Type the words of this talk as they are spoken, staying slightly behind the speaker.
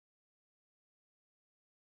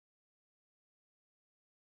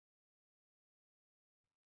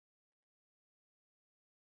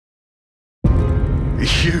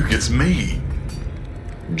Hugh, it's me.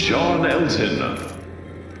 John Elton.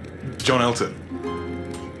 John Elton.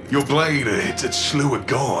 Your blade, it slew a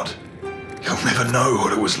god. You'll never know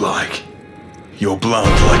what it was like. Your blood,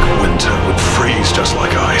 like winter, would freeze just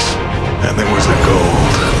like ice. And there was a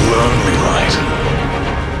cold, lonely light.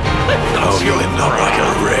 Oh, you'll end up like a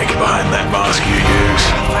wreck behind that mask you use.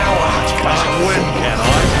 Can't win, can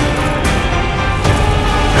I?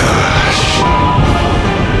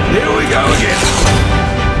 Here we go again.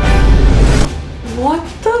 What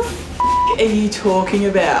the f*** are you talking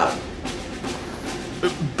about?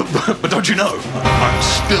 But don't you know, I'm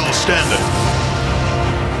still standing.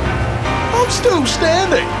 I'm still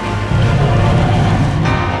standing.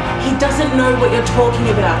 He doesn't know what you're talking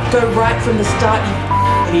about. Go right from the start, you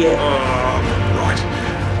idiot. Right.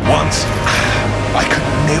 Once, I could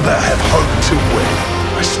never have hoped to win.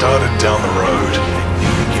 I started down the road.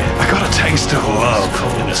 I got a taste of love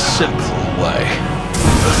in a simple way.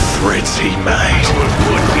 The threats he made.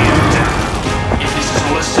 Would be in doubt. If this is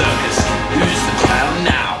all a circus, who's the clown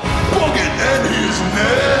now? Boggin and his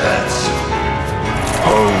nets!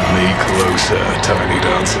 Hold me closer, tiny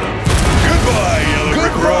dancer. Goodbye, Yellow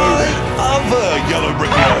Brick Road! Other Yellow Brick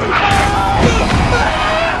Road!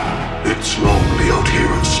 It's lonely out here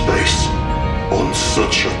in space, on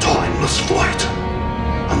such a timeless flight.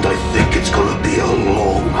 And I think it's gonna be a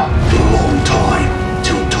long, long time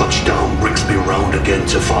till touchdown brings me round again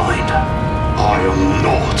to find I am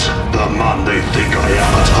not the man they think I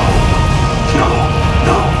am at home. No.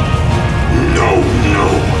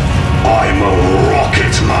 I'm a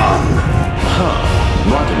Rocket Man.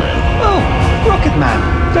 Rocket Man. Oh, Rocket Man.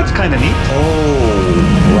 That's kind of neat. Oh,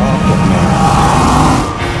 Rocket Man.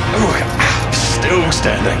 Oh, still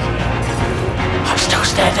standing. I'm still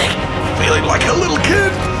standing. Feeling like a little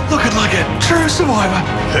kid. Looking like a true survivor.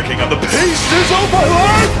 Picking up the pieces of my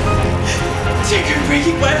life. You're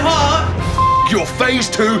breaking my heart. Your phase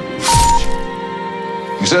 2.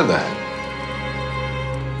 You said that?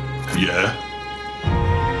 Yeah.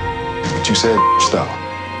 But you said stop.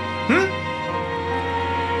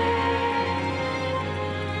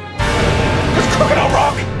 It's Crocodile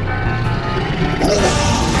Rock!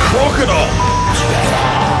 Crocodile!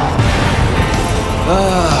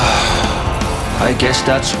 I guess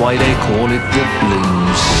that's why they call it the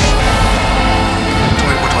blues.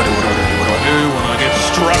 What do I do when I get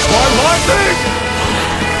struck by lightning?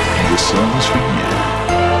 This song's for you.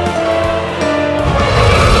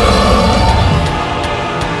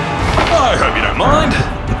 I hope you don't mind.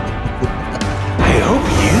 I hope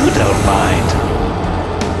you don't mind.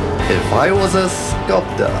 If I was a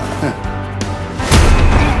sculptor,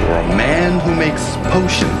 or a man who makes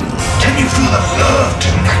potions. Can you feel the love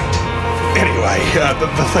tonight? Anyway,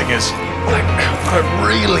 the thing is, what I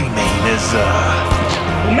really mean is,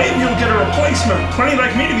 Well, maybe you'll get a replacement. Plenty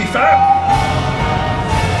like me to be fat.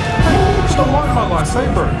 It's not like my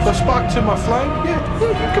lightsaber. The spark to my flame. Yeah.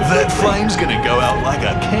 that flame's gonna go out like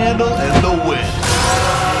a candle in the wind.